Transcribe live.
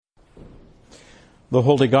The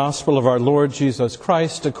Holy Gospel of our Lord Jesus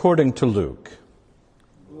Christ according to Luke.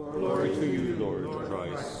 Glory to you, Lord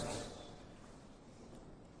Christ.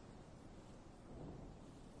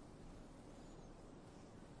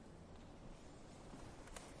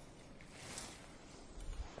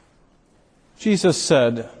 Jesus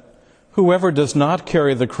said, "Whoever does not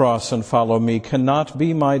carry the cross and follow me cannot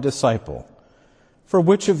be my disciple. For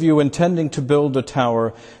which of you, intending to build a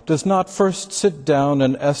tower, does not first sit down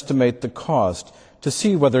and estimate the cost, to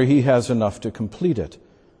see whether he has enough to complete it?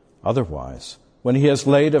 Otherwise, when he has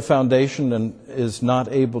laid a foundation and is not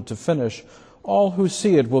able to finish, all who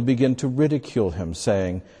see it will begin to ridicule him,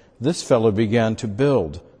 saying, 'This fellow began to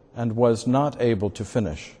build and was not able to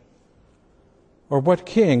finish.' Or what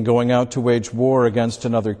king, going out to wage war against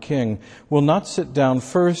another king, will not sit down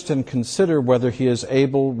first and consider whether he is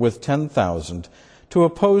able with 10,000 to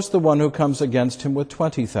oppose the one who comes against him with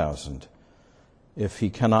 20,000? If he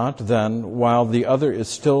cannot, then, while the other is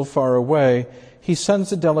still far away, he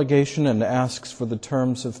sends a delegation and asks for the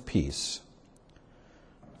terms of peace.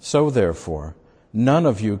 So, therefore, none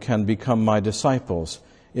of you can become my disciples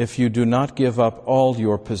if you do not give up all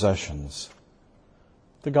your possessions."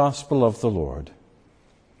 The Gospel of the Lord.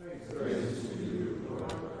 Praise to you,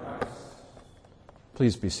 Lord Christ.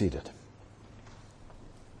 Please be seated.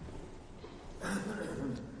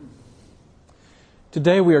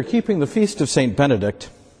 Today we are keeping the feast of St. Benedict,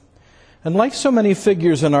 and like so many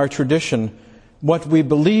figures in our tradition, what we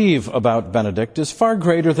believe about Benedict is far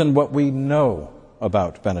greater than what we know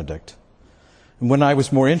about Benedict. And when I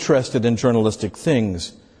was more interested in journalistic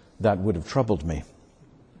things, that would have troubled me.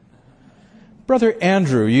 Brother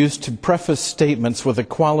Andrew used to preface statements with a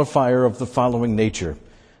qualifier of the following nature.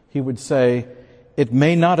 He would say, "It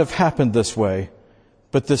may not have happened this way,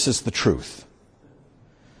 but this is the truth."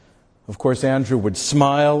 Of course, Andrew would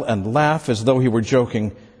smile and laugh as though he were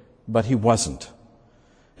joking, but he wasn't.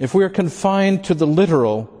 If we are confined to the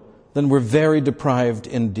literal, then we're very deprived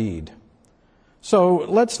indeed. So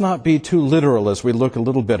let's not be too literal as we look a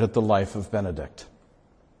little bit at the life of Benedict.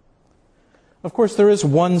 Of course, there is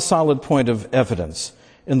one solid point of evidence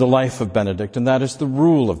in the life of Benedict, and that is the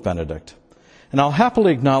rule of Benedict. And I'll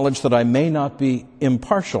happily acknowledge that I may not be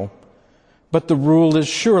impartial, but the rule is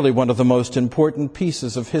surely one of the most important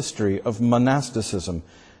pieces of history of monasticism,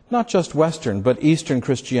 not just Western, but Eastern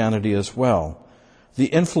Christianity as well. The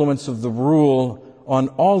influence of the rule on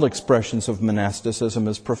all expressions of monasticism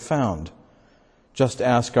is profound. Just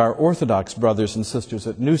ask our Orthodox brothers and sisters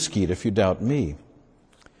at Newskeet if you doubt me.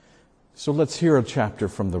 So let's hear a chapter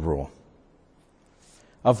from the rule.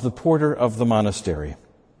 Of the porter of the monastery.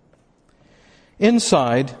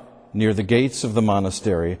 Inside, near the gates of the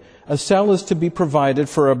monastery, a cell is to be provided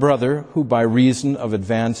for a brother who, by reason of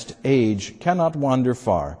advanced age, cannot wander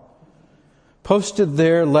far. Posted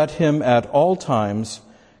there, let him at all times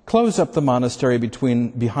close up the monastery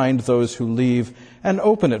behind those who leave, and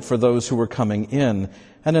open it for those who are coming in,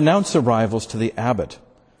 and announce arrivals to the abbot.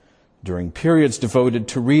 During periods devoted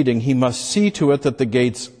to reading, he must see to it that the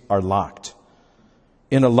gates are locked.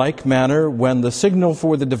 In a like manner, when the signal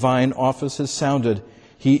for the divine office is sounded,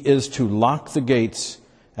 he is to lock the gates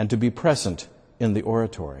and to be present in the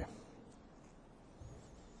oratory.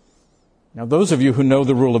 Now, those of you who know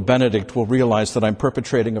the rule of Benedict will realize that I'm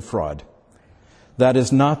perpetrating a fraud. That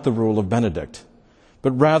is not the rule of Benedict,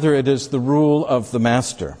 but rather it is the rule of the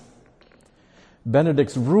Master.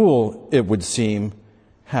 Benedict's rule, it would seem,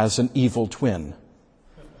 has an evil twin,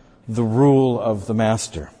 the rule of the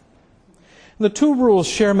Master. The two rules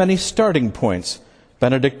share many starting points.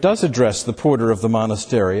 Benedict does address the porter of the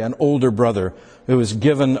monastery, an older brother who is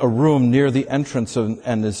given a room near the entrance,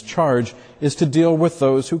 and his charge is to deal with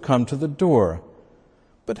those who come to the door.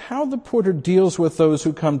 But how the porter deals with those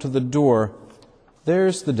who come to the door,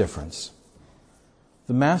 there's the difference.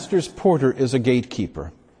 The Master's porter is a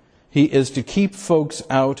gatekeeper. He is to keep folks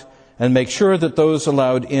out and make sure that those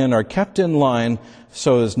allowed in are kept in line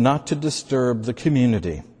so as not to disturb the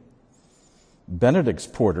community. Benedict's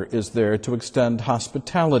porter is there to extend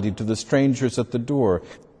hospitality to the strangers at the door,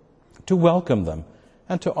 to welcome them,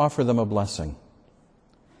 and to offer them a blessing.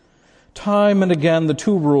 Time and again, the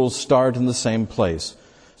two rules start in the same place,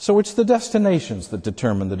 so it's the destinations that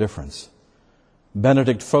determine the difference.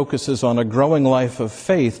 Benedict focuses on a growing life of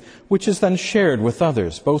faith, which is then shared with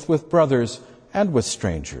others, both with brothers and with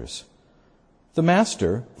strangers. The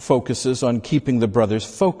Master focuses on keeping the brothers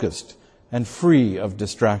focused and free of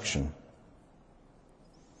distraction.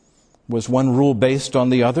 Was one rule based on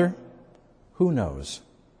the other? Who knows?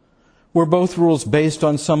 Were both rules based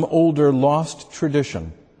on some older lost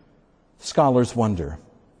tradition? Scholars wonder.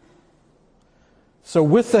 So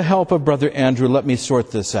with the help of Brother Andrew, let me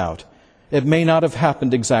sort this out. It may not have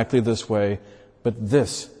happened exactly this way, but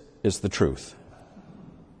this is the truth.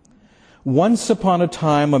 Once upon a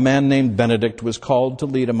time, a man named Benedict was called to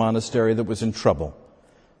lead a monastery that was in trouble.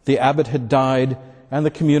 The abbot had died, and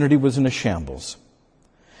the community was in a shambles.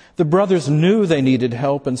 The brothers knew they needed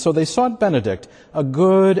help, and so they sought Benedict, a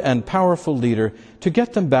good and powerful leader, to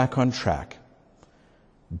get them back on track.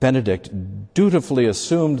 Benedict dutifully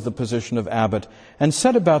assumed the position of abbot and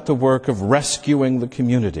set about the work of rescuing the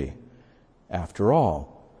community. After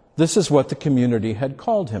all, this is what the community had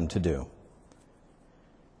called him to do.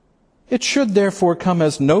 It should therefore come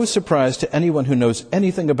as no surprise to anyone who knows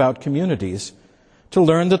anything about communities to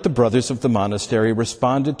learn that the brothers of the monastery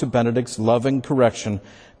responded to Benedict's loving correction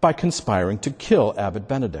by conspiring to kill Abbot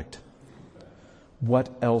Benedict. What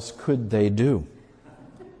else could they do?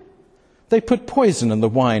 They put poison in the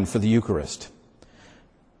wine for the Eucharist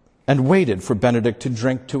and waited for Benedict to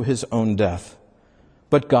drink to his own death.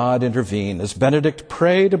 But God intervened. As Benedict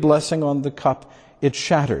prayed a blessing on the cup, it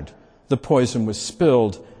shattered. The poison was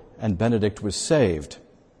spilled, and Benedict was saved.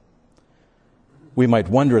 We might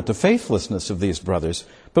wonder at the faithlessness of these brothers,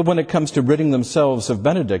 but when it comes to ridding themselves of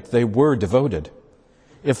Benedict, they were devoted.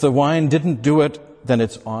 If the wine didn't do it, then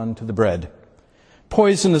it's on to the bread.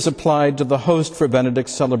 Poison is applied to the host for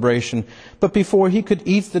Benedict's celebration, but before he could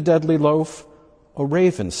eat the deadly loaf, a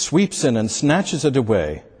raven sweeps in and snatches it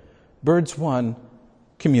away. Birds 1,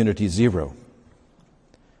 community 0.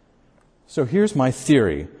 So here's my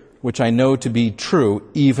theory, which I know to be true,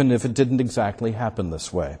 even if it didn't exactly happen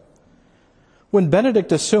this way. When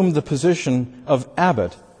Benedict assumed the position of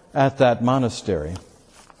abbot at that monastery,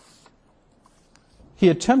 he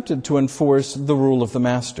attempted to enforce the rule of the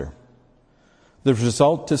master. The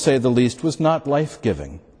result, to say the least, was not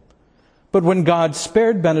life-giving. But when God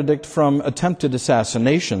spared Benedict from attempted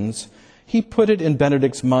assassinations, he put it in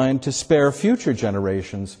Benedict's mind to spare future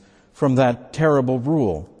generations from that terrible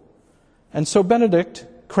rule. And so Benedict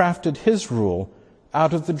crafted his rule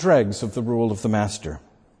out of the dregs of the rule of the master.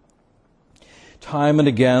 Time and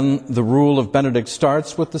again, the rule of Benedict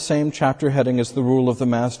starts with the same chapter heading as the rule of the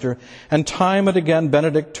master, and time and again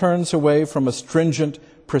Benedict turns away from a stringent,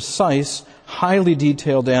 precise, highly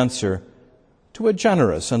detailed answer to a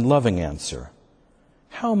generous and loving answer.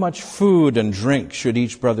 How much food and drink should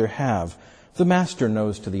each brother have? The master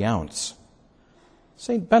knows to the ounce.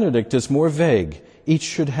 St. Benedict is more vague. Each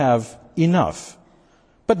should have enough,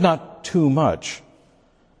 but not too much.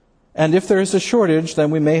 And if there is a shortage,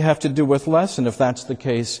 then we may have to do with less, and if that's the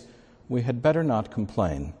case, we had better not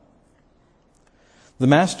complain. The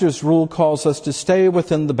Master's rule calls us to stay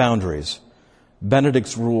within the boundaries.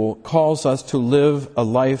 Benedict's rule calls us to live a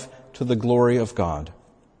life to the glory of God.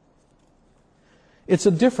 It's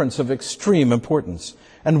a difference of extreme importance,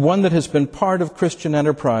 and one that has been part of Christian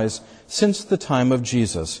enterprise since the time of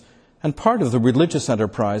Jesus, and part of the religious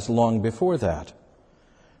enterprise long before that.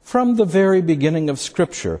 From the very beginning of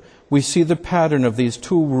Scripture, we see the pattern of these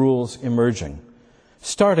two rules emerging.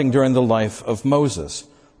 Starting during the life of Moses,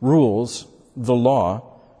 rules, the law,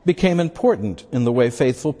 became important in the way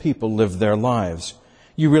faithful people lived their lives.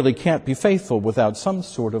 You really can't be faithful without some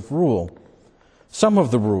sort of rule. Some of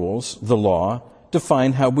the rules, the law,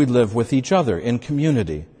 define how we live with each other in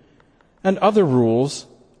community. And other rules,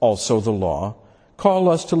 also the law, call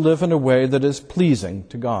us to live in a way that is pleasing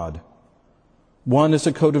to God. One is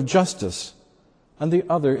a code of justice, and the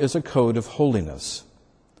other is a code of holiness.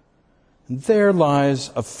 And there lies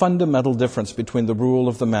a fundamental difference between the rule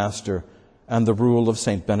of the Master and the rule of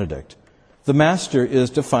St. Benedict. The Master is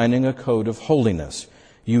defining a code of holiness.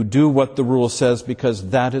 You do what the rule says because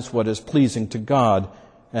that is what is pleasing to God,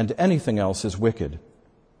 and anything else is wicked.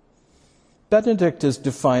 Benedict is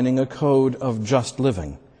defining a code of just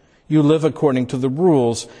living. You live according to the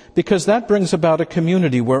rules because that brings about a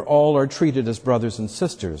community where all are treated as brothers and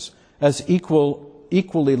sisters, as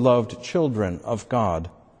equally loved children of God.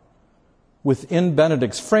 Within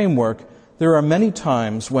Benedict's framework, there are many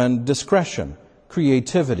times when discretion,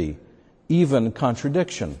 creativity, even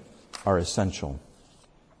contradiction are essential.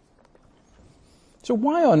 So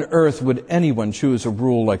why on earth would anyone choose a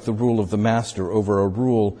rule like the rule of the Master over a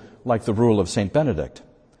rule like the rule of St. Benedict?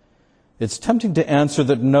 It's tempting to answer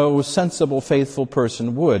that no sensible, faithful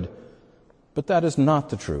person would, but that is not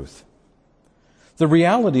the truth. The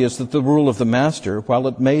reality is that the rule of the Master, while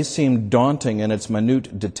it may seem daunting in its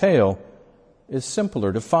minute detail, is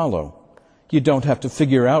simpler to follow. You don't have to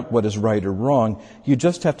figure out what is right or wrong. You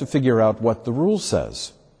just have to figure out what the rule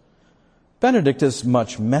says. Benedict is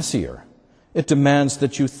much messier. It demands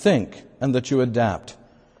that you think and that you adapt.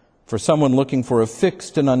 For someone looking for a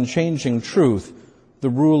fixed and unchanging truth, the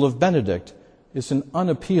rule of Benedict is an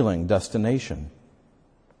unappealing destination.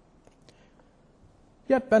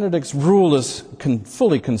 Yet Benedict's rule is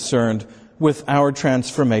fully concerned with our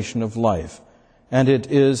transformation of life. And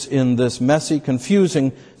it is in this messy,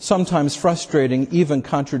 confusing, sometimes frustrating, even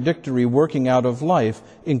contradictory working out of life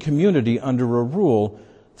in community under a rule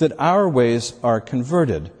that our ways are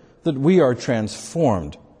converted, that we are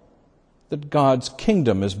transformed, that God's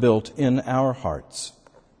kingdom is built in our hearts.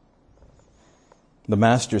 The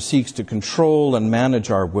Master seeks to control and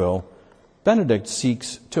manage our will. Benedict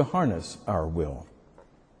seeks to harness our will.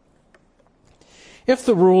 If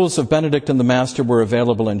the rules of Benedict and the Master were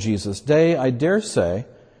available in Jesus' day, I dare say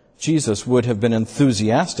Jesus would have been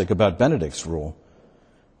enthusiastic about Benedict's rule,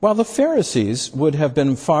 while the Pharisees would have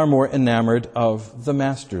been far more enamored of the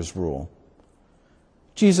Master's rule.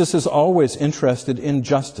 Jesus is always interested in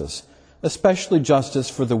justice, especially justice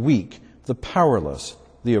for the weak, the powerless,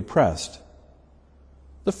 the oppressed.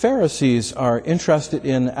 The Pharisees are interested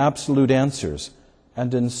in absolute answers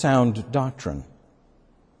and in sound doctrine.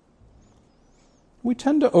 We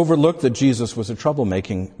tend to overlook that Jesus was a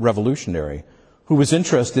troublemaking revolutionary who was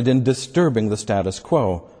interested in disturbing the status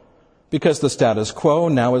quo, because the status quo,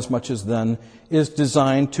 now as much as then, is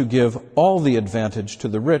designed to give all the advantage to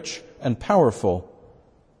the rich and powerful.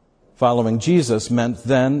 Following Jesus meant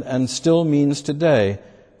then, and still means today,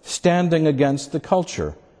 standing against the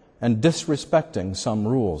culture and disrespecting some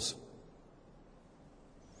rules.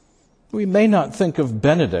 We may not think of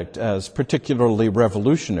Benedict as particularly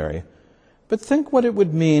revolutionary, but think what it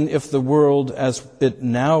would mean if the world as it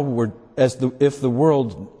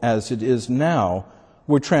is now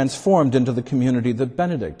were transformed into the community that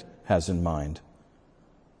Benedict has in mind.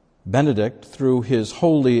 Benedict, through his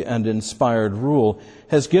holy and inspired rule,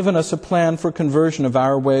 has given us a plan for conversion of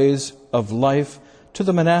our ways of life to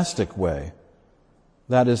the monastic way.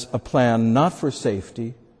 That is a plan not for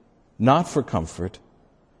safety, not for comfort,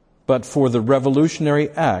 but for the revolutionary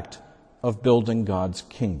act of building God's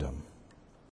kingdom.